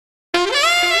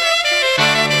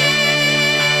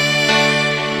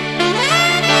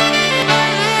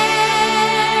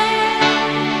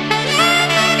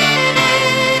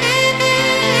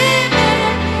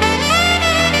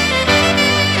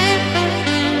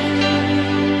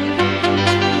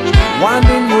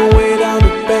winding your way down to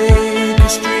Baker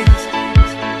Street,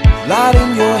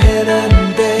 lighting your head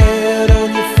and dead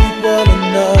on your feet. Well,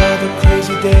 another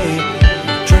crazy day.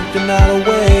 You drink the night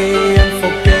away and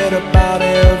forget about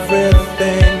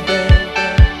everything.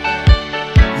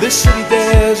 This city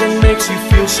dares and makes you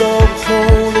feel so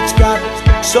cold. It's got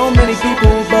so many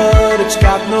people, but it's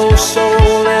got no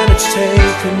soul. And it's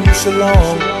taken you so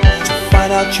long to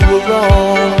find out you were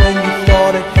wrong when you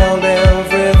thought it held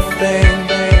everything.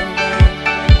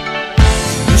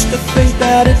 Used to think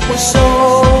that it was so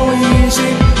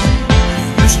easy.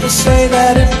 Used to say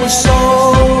that it was so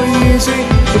easy.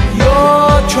 But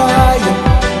you're trying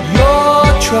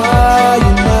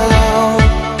now.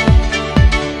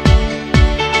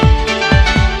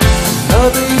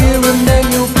 Another year and then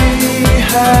you'll be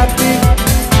happy.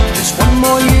 Just one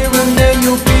more year and then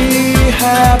you'll be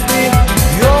happy.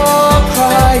 You're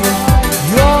crying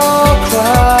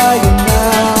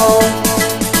now.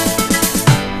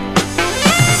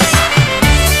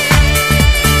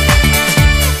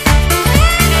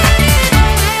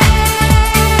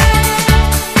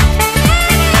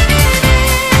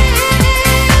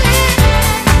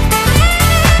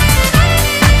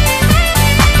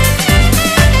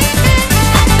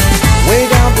 Way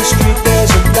down the street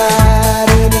there's a light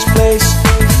in his place.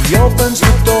 He opens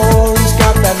the door, he's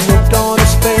got that look on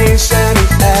his face. And he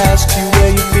asks you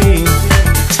where you've been.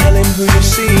 You tell him who you've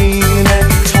seen, and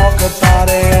you talk about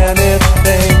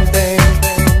anything.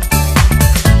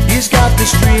 He's got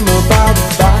this dream about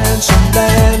buying some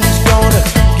land. He's gonna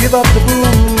give up the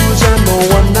booze and the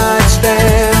one-night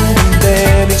stand, and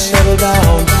then he settle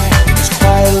down in his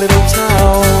quiet little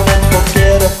town and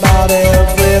forget about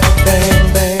everything.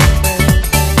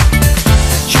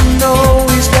 You know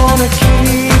he's gonna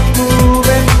keep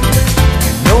moving.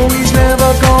 You know he's never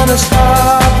gonna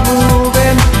stop.